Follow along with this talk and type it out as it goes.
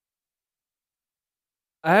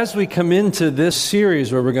As we come into this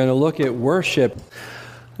series where we're going to look at worship,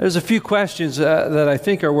 there's a few questions that I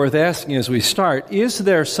think are worth asking as we start. Is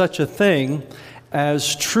there such a thing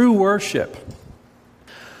as true worship?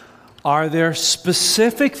 Are there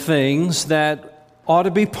specific things that ought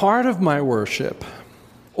to be part of my worship?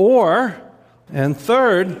 And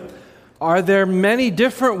third, are there many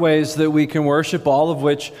different ways that we can worship, all of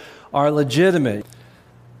which are legitimate?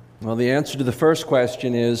 Well, the answer to the first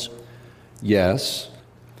question is yes.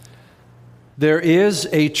 There is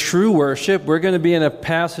a true worship. We're going to be in a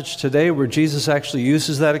passage today where Jesus actually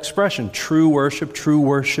uses that expression, true worship, true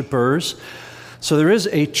worshipers. So there is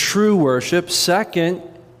a true worship. Second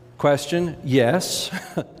question, yes.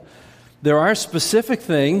 There are specific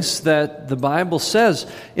things that the Bible says.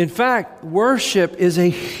 In fact, worship is a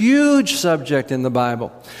huge subject in the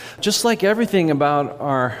Bible. Just like everything about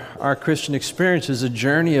our Christian experience is a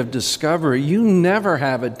journey of discovery, you never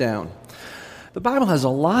have it down. The Bible has a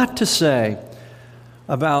lot to say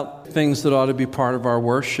about things that ought to be part of our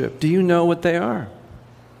worship. Do you know what they are?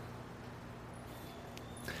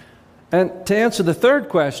 And to answer the third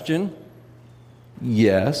question,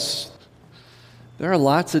 yes. There are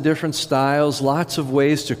lots of different styles, lots of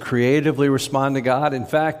ways to creatively respond to God. In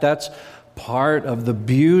fact, that's part of the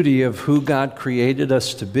beauty of who God created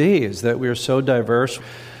us to be, is that we are so diverse.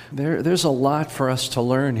 There's a lot for us to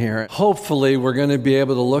learn here. Hopefully, we're going to be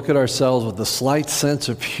able to look at ourselves with a slight sense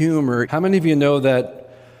of humor. How many of you know that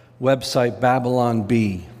website, Babylon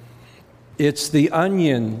Bee? It's the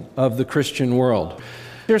onion of the Christian world.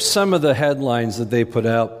 Here's some of the headlines that they put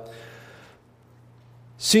out.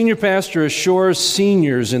 Senior pastor assures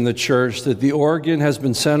seniors in the church that the organ has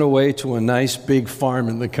been sent away to a nice big farm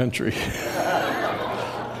in the country.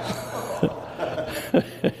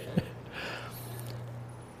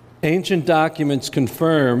 Ancient documents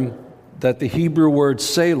confirm that the Hebrew word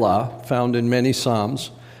Selah, found in many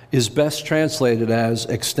Psalms, is best translated as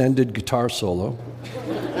extended guitar solo.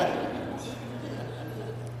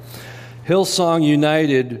 Hillsong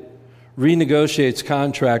United renegotiates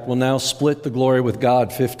contract, will now split the glory with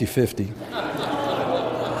God 50-50.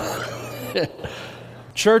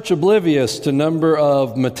 Church oblivious to number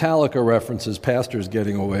of Metallica references pastors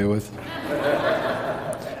getting away with.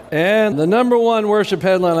 And the number one worship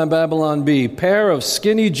headline on Babylon Bee, pair of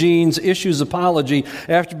skinny jeans issues apology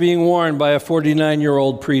after being worn by a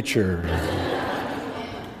 49-year-old preacher.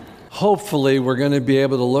 Hopefully, we're going to be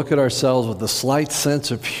able to look at ourselves with a slight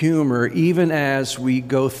sense of humor, even as we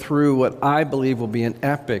go through what I believe will be an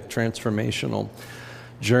epic transformational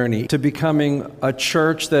journey to becoming a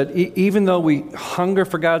church that, even though we hunger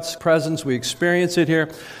for God's presence, we experience it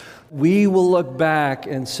here, we will look back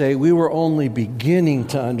and say we were only beginning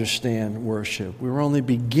to understand worship. We were only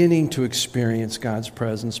beginning to experience God's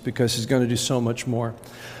presence because He's going to do so much more.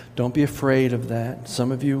 Don't be afraid of that.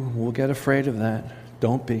 Some of you will get afraid of that.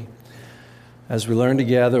 Don't be. As we learn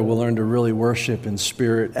together, we'll learn to really worship in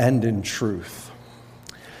spirit and in truth.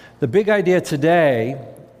 The big idea today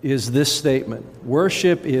is this statement.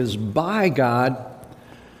 Worship is by God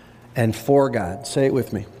and for God. Say it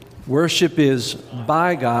with me. Worship is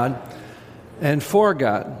by God and for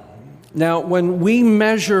God. Now, when we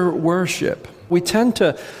measure worship, we tend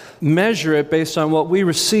to measure it based on what we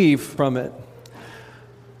receive from it.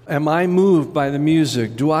 Am I moved by the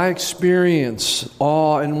music? Do I experience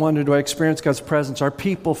awe and wonder? Do I experience God's presence? Are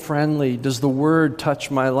people friendly? Does the Word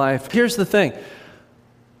touch my life? Here's the thing.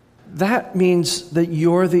 That means that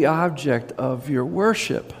you're the object of your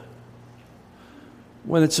worship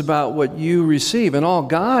when it's about what you receive. And all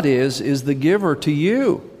God is the giver to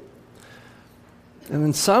you. And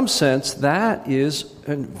in some sense, that is,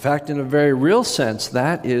 in fact, in a very real sense,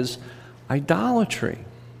 that is idolatry.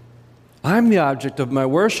 I'm the object of my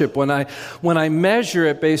worship when I measure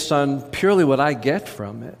it based on purely what I get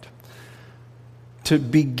from it. To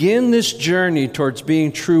begin this journey towards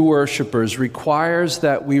being true worshipers requires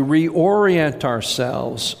that we reorient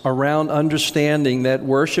ourselves around understanding that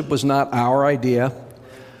worship was not our idea.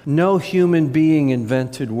 No human being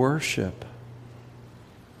invented worship.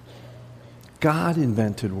 God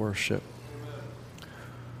invented worship.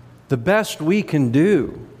 The best we can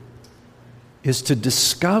do is to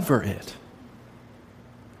discover it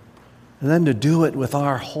and then to do it with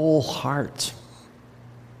our whole heart.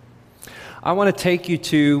 I want to take you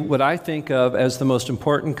to what I think of as the most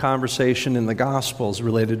important conversation in the Gospels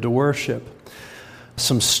related to worship.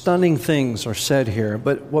 Some stunning things are said here,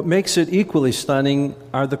 but what makes it equally stunning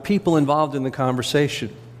are the people involved in the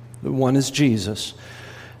conversation. One is Jesus,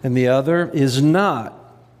 and the other is not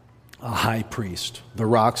a high priest, the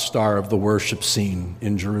rock star of the worship scene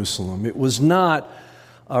in Jerusalem. It was not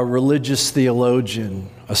a religious theologian,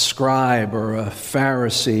 a scribe, or a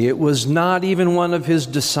Pharisee. It was not even one of his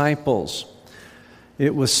disciples.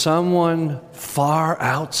 It was someone far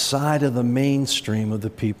outside of the mainstream of the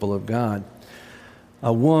people of God.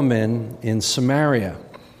 A woman in Samaria.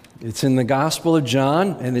 It's in the Gospel of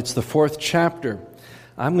John, and it's the 4th chapter.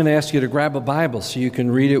 I'm going to ask you to grab a Bible so you can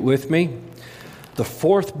read it with me. The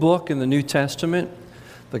 4th book in the New Testament,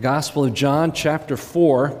 the Gospel of John, chapter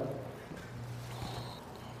 4.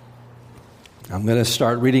 I'm going to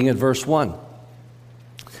start reading at verse 1.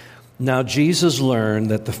 Now Jesus learned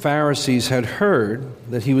that the Pharisees had heard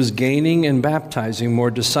that he was gaining and baptizing more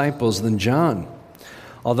disciples than John,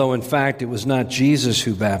 although in fact it was not Jesus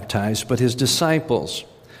who baptized, but his disciples.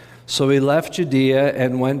 So he left Judea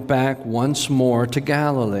and went back once more to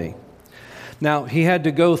Galilee. Now he had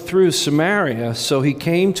to go through Samaria, so he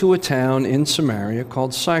came to a town in Samaria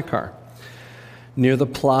called Sychar, near the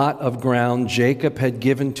plot of ground Jacob had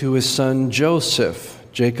given to his son Joseph.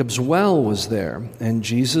 Jacob's well was there, and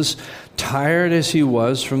Jesus, tired as he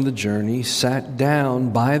was from the journey, sat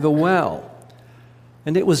down by the well.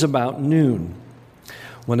 And it was about noon.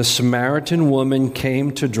 When a Samaritan woman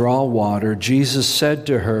came to draw water, Jesus said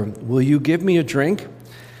to her, "Will you give me a drink?"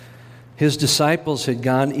 His disciples had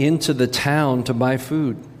gone into the town to buy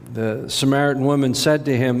food. The Samaritan woman said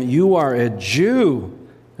to him, "You are a Jew,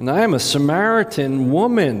 and I am a Samaritan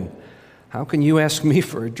woman. How can you ask me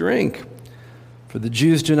for a drink?" For the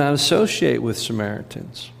Jews do not associate with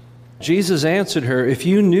Samaritans. Jesus answered her, "If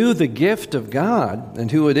you knew the gift of God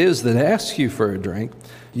and who it is that asks you for a drink,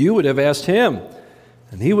 you would have asked him,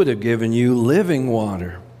 and he would have given you living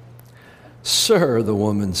water." "Sir," the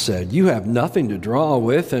woman said, "you have nothing to draw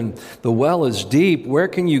with, and the well is deep. Where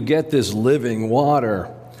can you get this living water?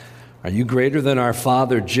 Are you greater than our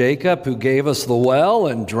father Jacob, who gave us the well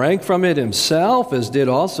and drank from it himself, as did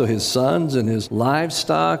also his sons and his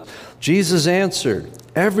livestock?" Jesus answered,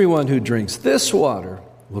 "Everyone who drinks this water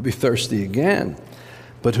will be thirsty again.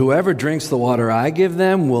 But whoever drinks the water I give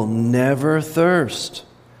them will never thirst.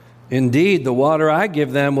 Indeed, the water I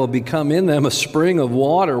give them will become in them a spring of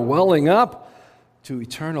water welling up to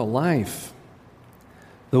eternal life."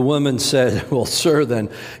 The woman said, "Well, sir, then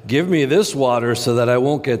give me this water so that I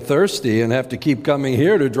won't get thirsty and have to keep coming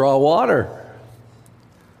here to draw water."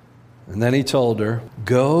 And then he told her,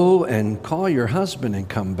 "Go and call your husband and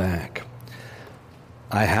come back."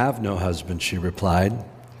 "I have no husband," she replied.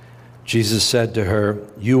 Jesus said to her,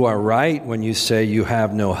 "You are right when you say you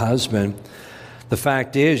have no husband. The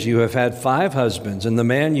fact is, you have had 5 husbands, and the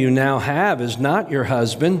man you now have is not your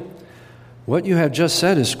husband. What you have just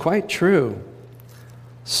said is quite true."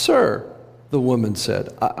 "Sir," the woman said,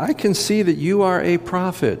 I can see that you are a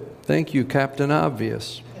prophet." Thank you, Captain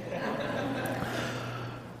Obvious.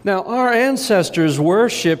 "Now, our ancestors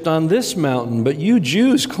worshipped on this mountain, but you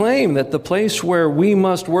Jews claim that the place where we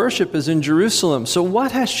must worship is in Jerusalem." So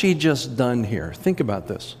what has she just done here? Think about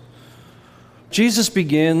this. Jesus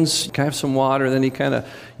begins, "Can I have some water?" Then he kind of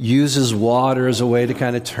uses water as a way to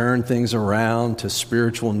kind of turn things around to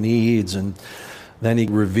spiritual needs. And then he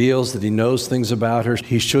reveals that he knows things about her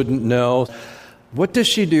he shouldn't know. What does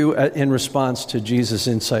she do in response to Jesus'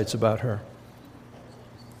 insights about her?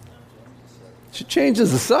 She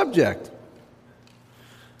changes the subject.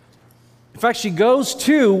 In fact, she goes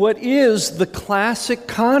to what is the classic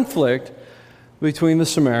conflict between the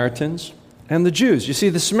Samaritans and the Jews. You see,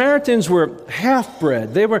 the Samaritans were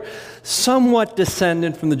half-bred. They were somewhat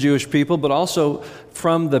descendant from the Jewish people, but also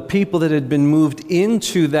from the people that had been moved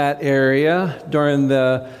into that area during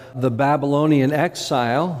the Babylonian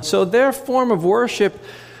exile. So their form of worship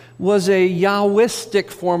was a Yahwistic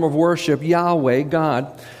form of worship, Yahweh, God.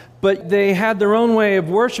 But they had their own way of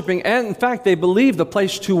worshiping, and in fact, they believed the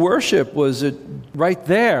place to worship was right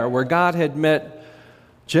there where God had met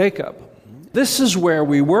Jacob. This is where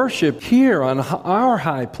we worship, here on our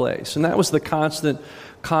high place. And that was the constant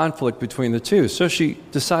conflict between the two. So she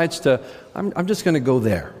decides I'm just going to go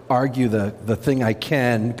there, argue the thing I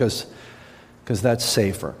can, because that's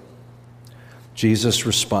safer. Jesus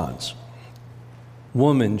responds.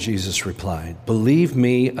 "Woman," Jesus replied, "believe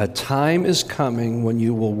me, a time is coming when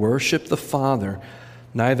you will worship the Father,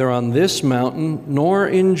 neither on this mountain nor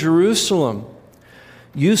in Jerusalem.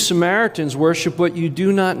 You Samaritans worship what you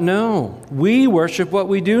do not know. We worship what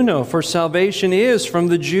we do know, for salvation is from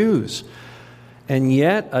the Jews. And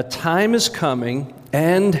yet a time is coming,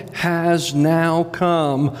 and has now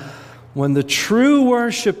come, when the true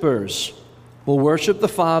worshipers will worship the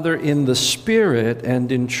Father in the Spirit and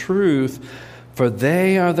in truth, for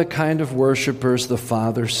they are the kind of worshipers the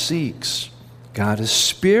Father seeks. God is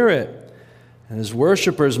Spirit, and His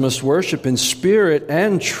worshipers must worship in spirit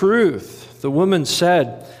and truth." truth. The woman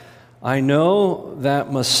said, I know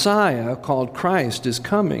that Messiah, called Christ, is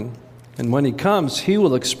coming, and when he comes, he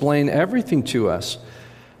will explain everything to us.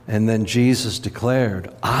 And then Jesus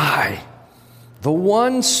declared, I, the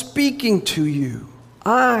one speaking to you,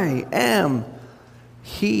 I am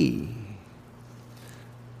he.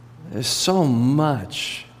 There's so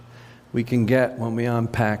much we can get when we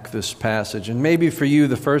unpack this passage. And maybe for you,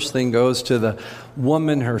 the first thing goes to the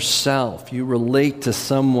woman herself. You relate to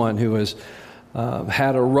someone who has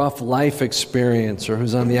had a rough life experience, or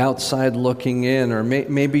who's on the outside looking in, or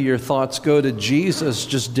maybe your thoughts go to Jesus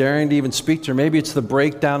just daring to even speak to her. Maybe it's the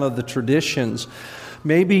breakdown of the traditions.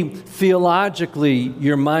 Maybe theologically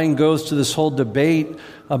your mind goes to this whole debate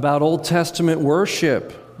about Old Testament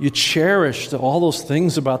worship. You cherish all those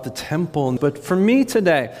things about the temple. But for me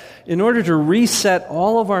today, in order to reset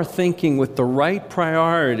all of our thinking with the right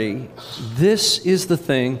priority, this is the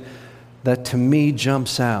thing that to me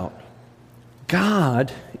jumps out.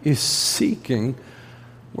 God is seeking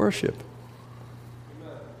worship.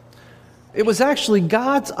 It was actually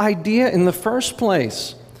God's idea in the first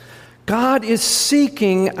place. God is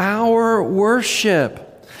seeking our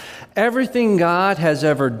worship. Everything God has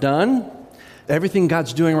ever done, everything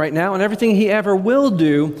God's doing right now, and everything he ever will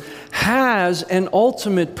do has an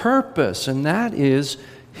ultimate purpose, and that is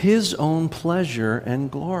his own pleasure and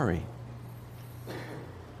glory.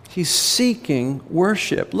 He's seeking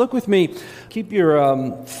worship. Look with me, keep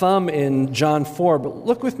your thumb in John 4, but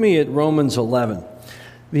look with me at Romans 11.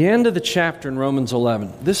 The end of the chapter in Romans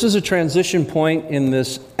 11. This is a transition point in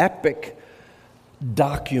this epic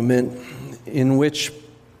document in which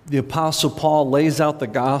the Apostle Paul lays out the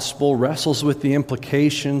gospel, wrestles with the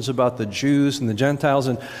implications about the Jews and the Gentiles.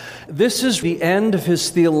 And this is the end of his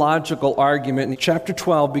theological argument. And chapter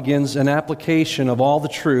 12 begins an application of all the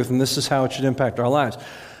truth, and this is how it should impact our lives.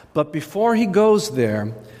 But before he goes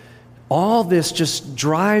there, all this just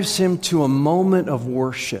drives him to a moment of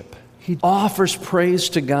worship. He offers praise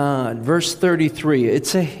to God. Verse 33,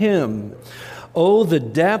 it's a hymn. Oh, the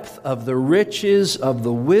depth of the riches of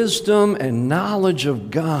the wisdom and knowledge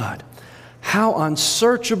of God. How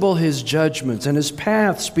unsearchable his judgments and his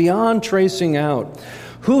paths beyond tracing out.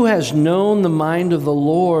 Who has known the mind of the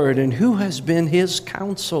Lord, and who has been his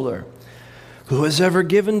counselor? Who has ever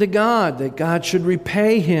given to God that God should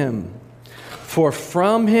repay him? For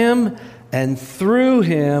from him and through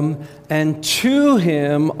him and to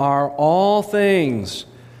him are all things.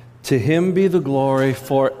 To him be the glory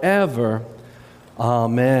forever.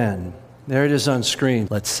 Amen. There it is on screen.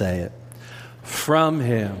 Let's say it. From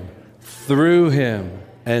him, through him,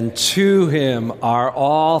 and to him are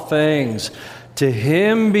all things. To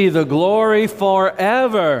him be the glory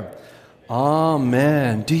forever.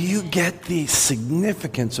 Amen. Do you get the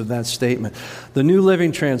significance of that statement? The New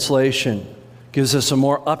Living Translation gives us a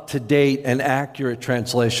more up-to-date and accurate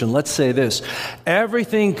translation. Let's say this.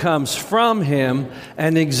 Everything comes from him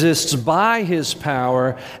and exists by his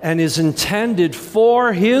power and is intended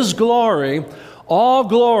for his glory. All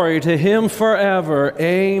glory to him forever.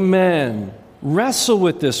 Amen. Wrestle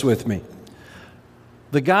with this with me.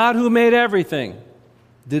 The God who made everything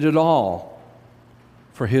did it all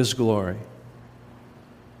for his glory.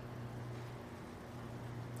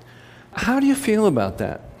 How do you feel about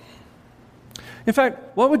that? In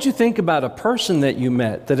fact, what would you think about a person that you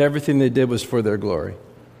met that everything they did was for their glory?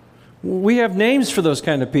 We have names for those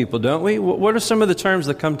kind of people, don't we? What are some of the terms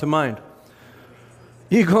that come to mind?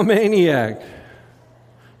 Egomaniac,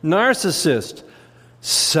 narcissist,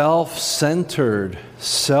 self-centered,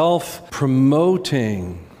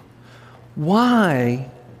 self-promoting.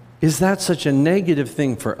 Why is that such a negative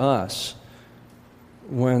thing for us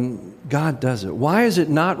when God does it? Why is it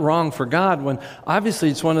not wrong for God when obviously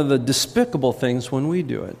it's one of the despicable things when we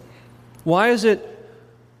do it? Why is it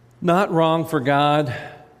not wrong for God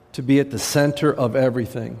to be at the center of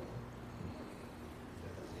everything?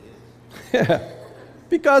 Yeah,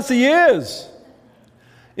 because he is.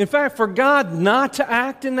 In fact, for God not to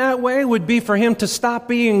act in that way would be for him to stop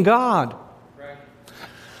being God.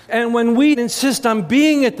 And when we insist on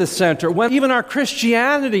being at the center, when even our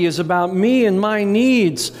Christianity is about me and my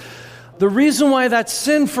needs, the reason why that's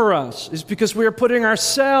sin for us is because we are putting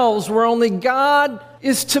ourselves where only God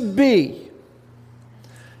is to be.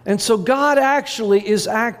 And so God actually is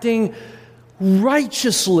acting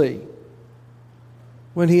righteously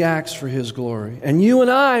when he acts for his glory. And you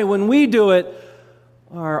and I, when we do it,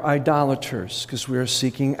 are idolaters because we are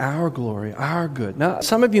seeking our glory, our good. Now,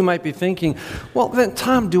 some of you might be thinking, well, then,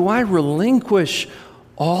 Tom, do I relinquish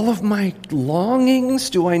all of my longings?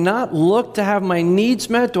 Do I not look to have my needs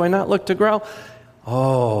met? Do I not look to grow?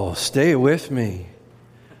 Oh, stay with me.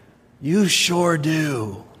 You sure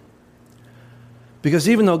do. Because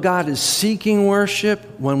even though God is seeking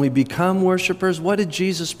worship, when we become worshipers, what did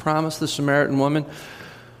Jesus promise the Samaritan woman?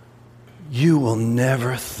 You will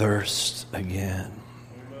never thirst again.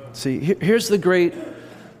 See, here's the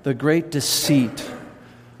great deceit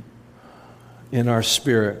in our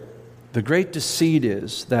spirit. The great deceit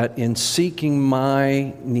is that in seeking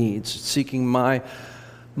my needs, seeking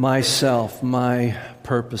myself, my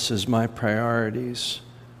purposes, my priorities,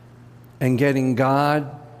 and getting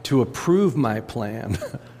God to approve my plan,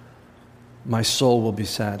 my soul will be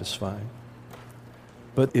satisfied.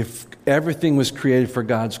 But if everything was created for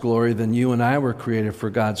God's glory, then you and I were created for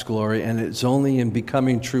God's glory, and it's only in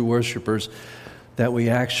becoming true worshipers that we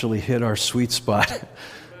actually hit our sweet spot,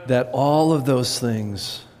 that all of those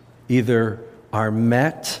things either are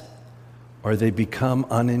met or they become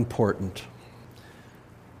unimportant.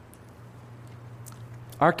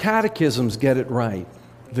 Our catechisms get it right.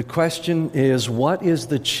 The question is, what is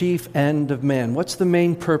the chief end of man? What's the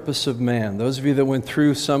main purpose of man? Those of you that went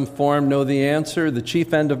through some form know the answer. The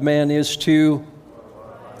chief end of man is to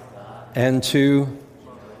enjoy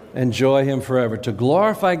Him forever. To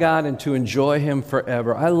glorify God and to enjoy Him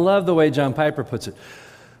forever. I love the way John Piper puts it.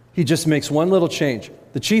 He just makes one little change.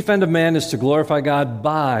 The chief end of man is to glorify God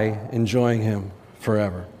by enjoying Him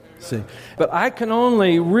forever. See? But I can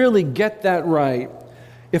only really get that right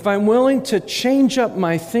if I'm willing to change up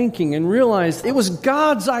my thinking and realize it was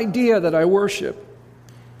God's idea that I worship.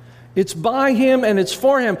 It's by Him and it's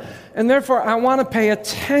for Him. And therefore, I want to pay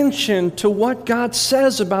attention to what God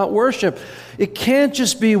says about worship. It can't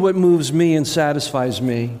just be what moves me and satisfies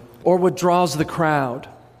me or what draws the crowd.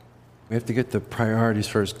 We have to get the priorities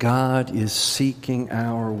first. God is seeking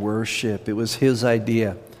our worship. It was His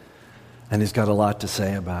idea, and He's got a lot to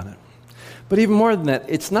say about it. But even more than that,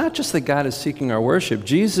 it's not just that God is seeking our worship.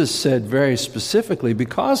 Jesus said very specifically,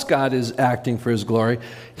 because God is acting for His glory,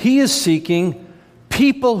 He is seeking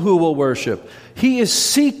people who will worship. He is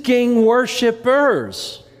seeking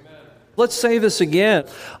worshipers. Amen. Let's say this again.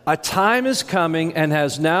 A time is coming and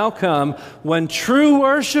has now come when true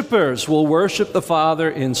worshipers will worship the Father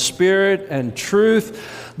in spirit and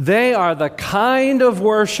truth. They are the kind of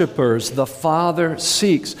worshipers the Father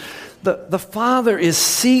seeks. The Father is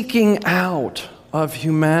seeking out of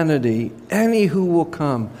humanity any who will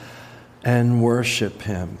come and worship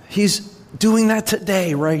Him. He's doing that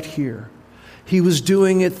today, right here. He was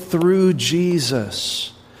doing it through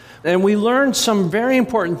Jesus. And we learned some very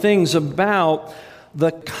important things about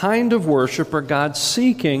the kind of worshiper God's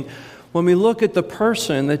seeking when we look at the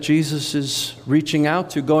person that Jesus is reaching out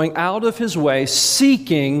to, going out of His way,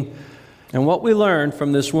 seeking. And what we learned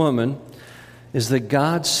from this woman is that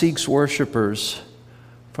God seeks worshipers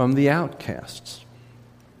from the outcasts.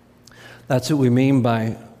 That's what we mean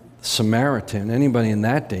by Samaritan. Anybody in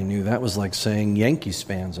that day knew that was like saying Yankees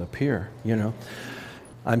fans up here, you know.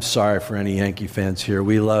 I'm sorry for any Yankee fans here.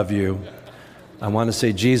 We love you. I want to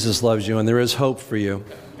say Jesus loves you and there is hope for you.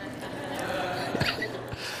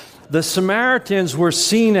 The Samaritans were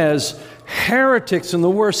seen as heretics in the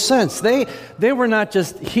worst sense. They were not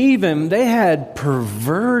just heathen, they had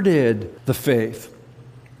perverted the faith.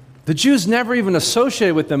 The Jews never even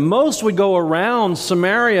associated with them. Most would go around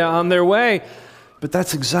Samaria on their way, but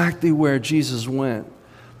that's exactly where Jesus went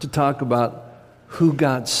to talk about who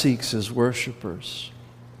God seeks as worshipers.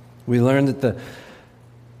 We learned that the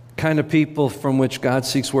kind of people from which God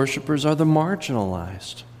seeks worshipers are the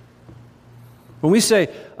marginalized. When we say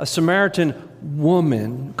a Samaritan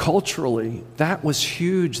woman, culturally, that was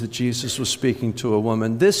huge that Jesus was speaking to a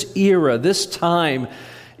woman. This era, this time,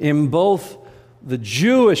 in both the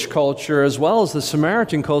Jewish culture as well as the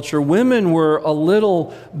Samaritan culture, women were a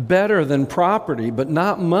little better than property, but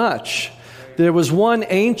not much. There was one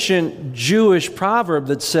ancient Jewish proverb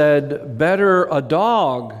that said, better a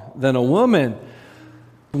dog than a woman.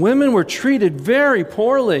 Women were treated very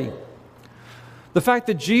poorly. The fact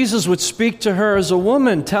that Jesus would speak to her as a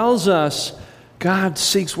woman tells us God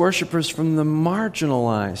seeks worshipers from the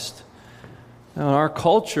marginalized. Now, in our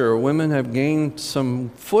culture, women have gained some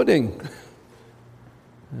footing.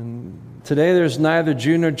 And today there's neither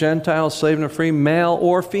Jew nor Gentile, slave nor free, male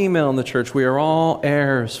or female in the church. We are all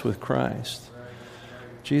heirs with Christ.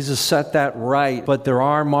 Jesus set that right, but there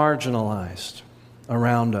are marginalized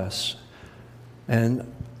around us.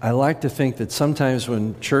 And I like to think that sometimes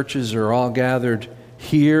when churches are all gathered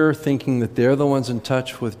here thinking that they're the ones in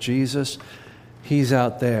touch with Jesus, He's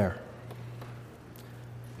out there.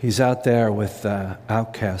 He's out there with the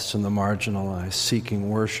outcasts and the marginalized, seeking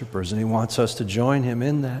worshipers, and He wants us to join Him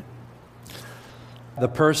in that. The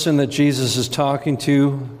person that Jesus is talking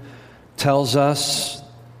to tells us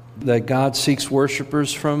that God seeks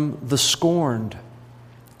worshipers from the scorned.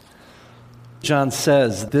 John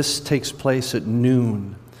says this takes place at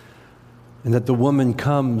noon, and that the woman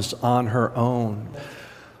comes on her own.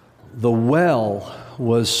 The well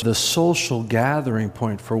was the social gathering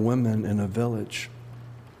point for women in a village.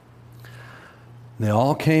 They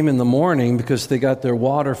all came in the morning because they got their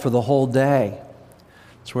water for the whole day.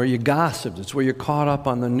 It's where you gossiped. It's where you're caught up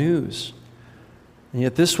on the news. And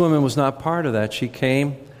yet this woman was not part of that. She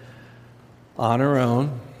came on her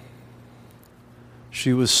own.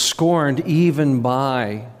 She was scorned even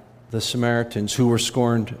by the Samaritans, who were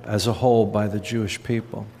scorned as a whole by the Jewish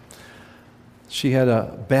people. She had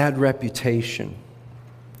a bad reputation.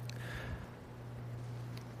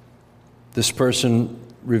 This person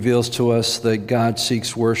reveals to us that God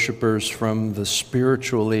seeks worshipers from the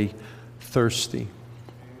spiritually thirsty.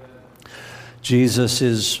 Jesus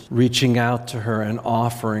is reaching out to her and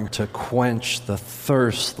offering to quench the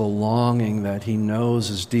thirst, the longing that he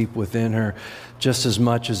knows is deep within her, just as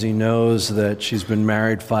much as he knows that she's been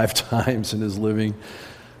married 5 times and is living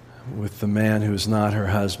with the man who is not her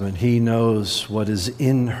husband. He knows what is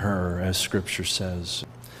in her, as Scripture says.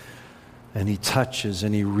 And he touches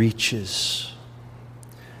and he reaches.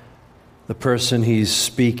 The person he's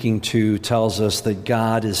speaking to tells us that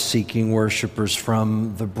God is seeking worshipers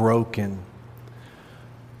from the broken.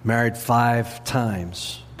 Married 5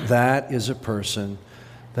 times. That is a person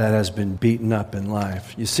that has been beaten up in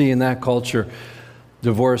life. You see, in that culture,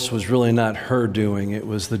 divorce was really not her doing. It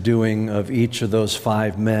was the doing of each of those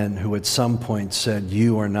 5 men who at some point said,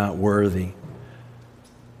 "You are not worthy,"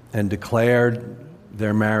 and declared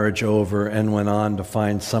their marriage over and went on to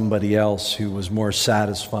find somebody else who was more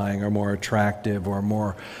satisfying or more attractive or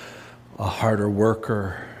more a harder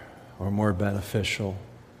worker or more beneficial.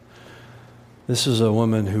 This is a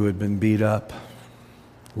woman who had been beat up.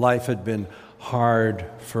 Life had been hard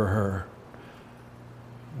for her.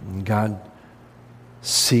 And God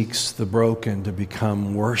seeks the broken to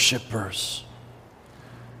become worshipers.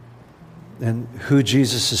 And who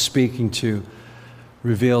Jesus is speaking to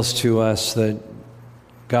reveals to us that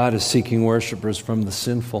God is seeking worshipers from the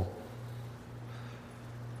sinful.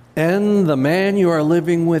 And the man you are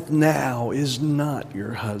living with now is not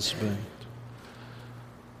your husband.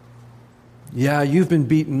 Yeah, you've been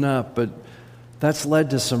beaten up, but that's led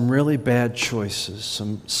to some really bad choices,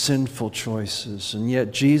 some sinful choices. And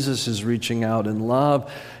yet Jesus is reaching out in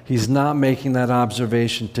love. He's not making that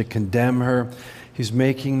observation to condemn her. He's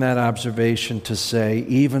making that observation to say,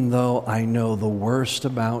 even though I know the worst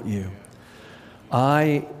about you,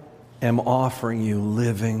 I am offering you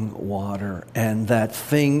living water. And that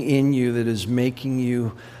thing in you that is making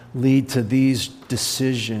you lead to these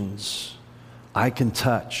decisions, I can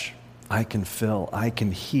touch, I can fill, I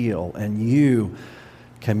can heal, and you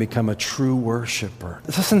can become a true worshiper.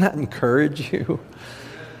 Doesn't that encourage you?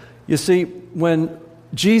 You see, when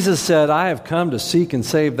Jesus said, I have come to seek and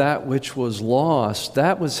save that which was lost,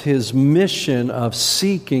 that was his mission of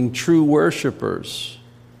seeking true worshipers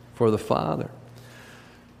for the Father.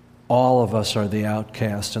 All of us are the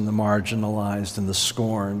outcast and the marginalized and the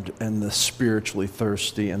scorned and the spiritually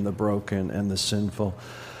thirsty and the broken and the sinful.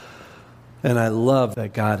 And I love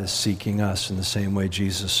that God is seeking us in the same way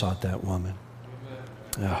Jesus sought that woman.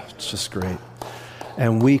 Oh, it's just great.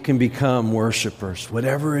 And we can become worshipers,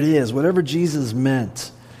 whatever it is, whatever Jesus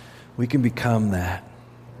meant, we can become that.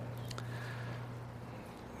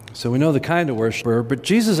 So we know the kind of worshiper, but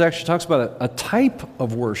Jesus actually talks about a type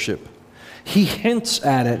of worship. He hints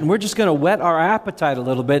at it, and we're just going to whet our appetite a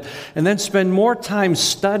little bit and then spend more time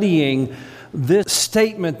studying this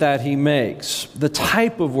statement that he makes, the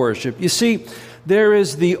type of worship. You see, there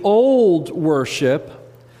is the old worship,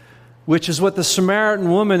 which is what the Samaritan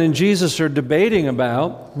woman and Jesus are debating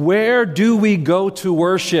about. Where do we go to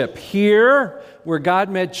worship? Here, where God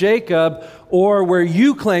met Jacob, or where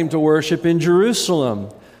you claim to worship in Jerusalem?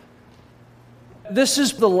 This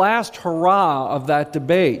is the last hurrah of that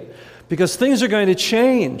debate, because things are going to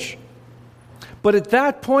change. But at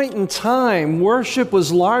that point in time, worship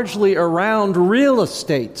was largely around real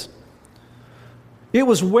estate. It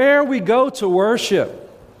was where we go to worship.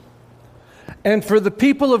 And for the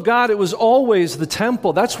people of God, it was always the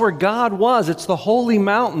temple. That's where God was. It's the holy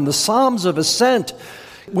mountain, the Psalms of Ascent.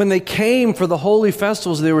 When they came for the holy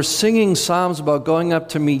festivals, they were singing psalms about going up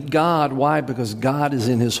to meet God. Why? Because God is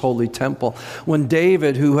in his holy temple. When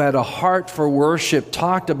David, who had a heart for worship,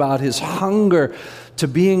 talked about his hunger to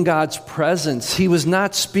be in God's presence, he was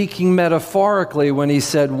not speaking metaphorically when he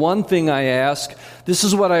said, "One thing I ask, this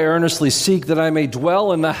is what I earnestly seek, that I may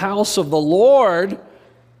dwell in the house of the Lord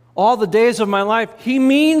all the days of my life." He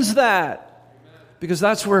means that, because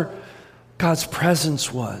that's where God's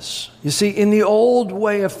presence was. You see, in the old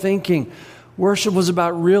way of thinking, worship was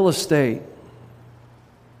about real estate.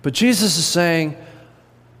 But Jesus is saying,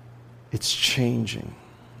 it's changing.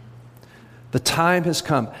 The time has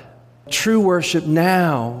come. True worship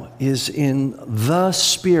now is in the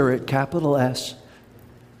Spirit, capital S.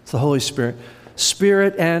 It's the Holy Spirit.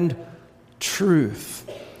 Spirit and truth.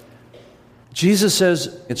 Jesus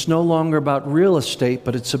says it's no longer about real estate,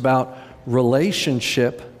 but it's about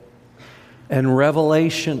relationship and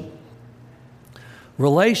revelation.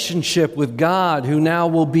 Relationship with God, who now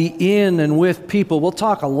will be in and with people. We'll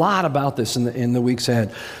talk a lot about this in the weeks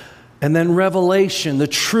ahead. And then revelation, the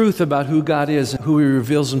truth about who God is and who He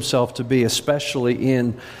reveals Himself to be, especially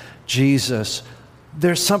in Jesus.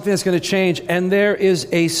 There's something that's going to change, and there is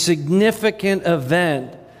a significant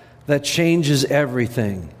event that changes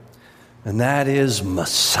everything. And that is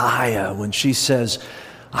Messiah. When she says,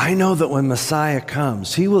 I know that when Messiah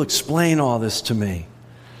comes, He will explain all this to me.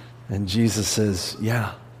 And Jesus says,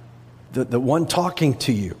 yeah, the one talking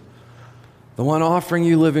to you, the one offering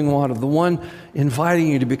you living water, the one inviting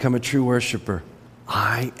you to become a true worshiper.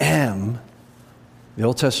 I am, the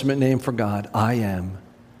Old Testament name for God, I am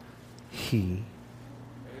He.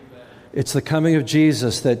 It's the coming of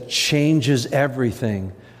Jesus that changes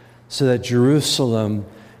everything so that Jerusalem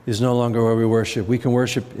is no longer where we worship. We can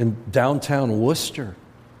worship in downtown Worcester.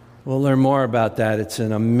 We'll learn more about that. It's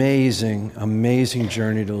an amazing, amazing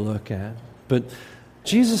journey to look at. But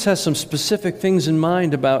Jesus has some specific things in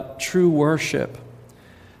mind about true worship,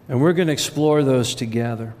 and we're going to explore those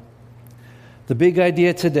together. The big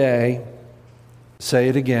idea today, say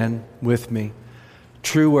it again with me,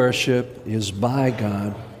 true worship is by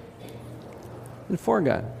God and for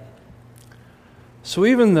God. So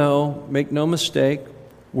even though, make no mistake,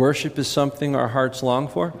 worship is something our hearts long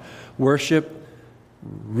for, worship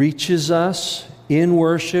reaches us. In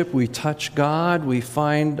worship, we touch God. We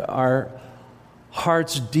find our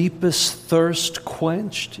heart's deepest thirst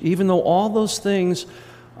quenched. Even though all those things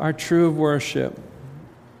are true of worship,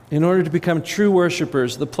 in order to become true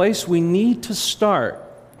worshipers, the place we need to start,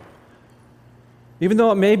 even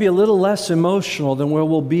though it may be a little less emotional than where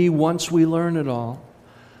we'll be once we learn it all,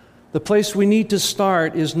 the place we need to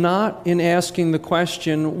start is not in asking the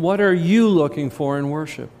question, what are you looking for in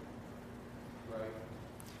worship?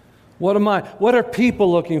 What are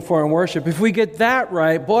people looking for in worship? If we get that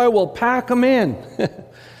right, boy, we'll pack them in.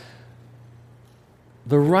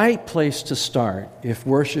 The right place to start, if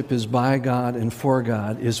worship is by God and for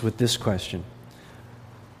God, is with this question.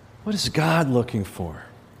 What is God looking for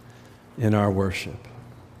in our worship?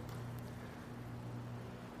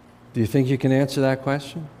 Do you think you can answer that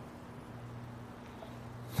question?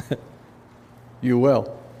 You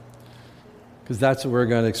will, because that's what we're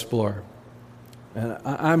going to explore. And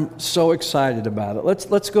I'm so excited about it.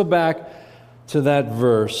 Let's go back to that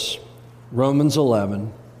verse, Romans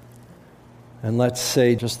 11, and let's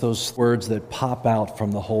say just those words that pop out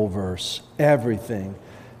from the whole verse. Everything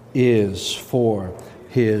is for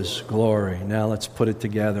His glory. Now let's put it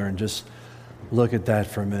together and just look at that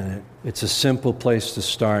for a minute. It's a simple place to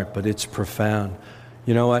start, but it's profound.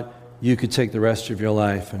 You know what? You could take the rest of your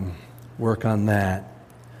life and work on that,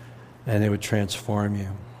 and it would transform you.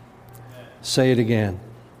 Say it again.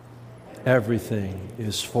 Everything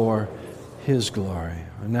is for His glory.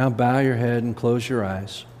 And now bow your head and close your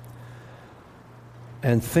eyes.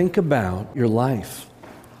 And think about your life.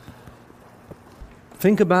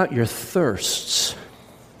 Think about your thirsts,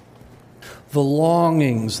 the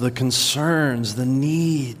longings, the concerns, the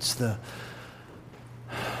needs, the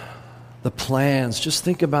plans. Just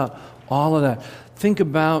think about all of that. Think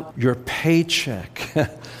about your paycheck.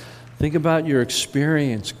 Think about your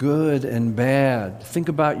experience, good and bad. Think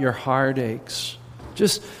about your heartaches.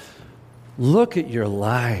 Just look at your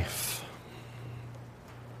life.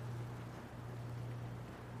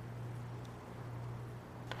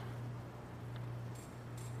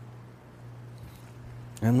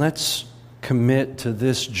 And let's commit to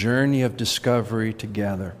this journey of discovery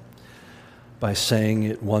together by saying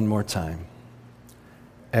it one more time.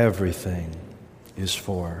 Everything is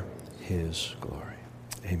for His glory.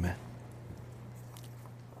 Amen.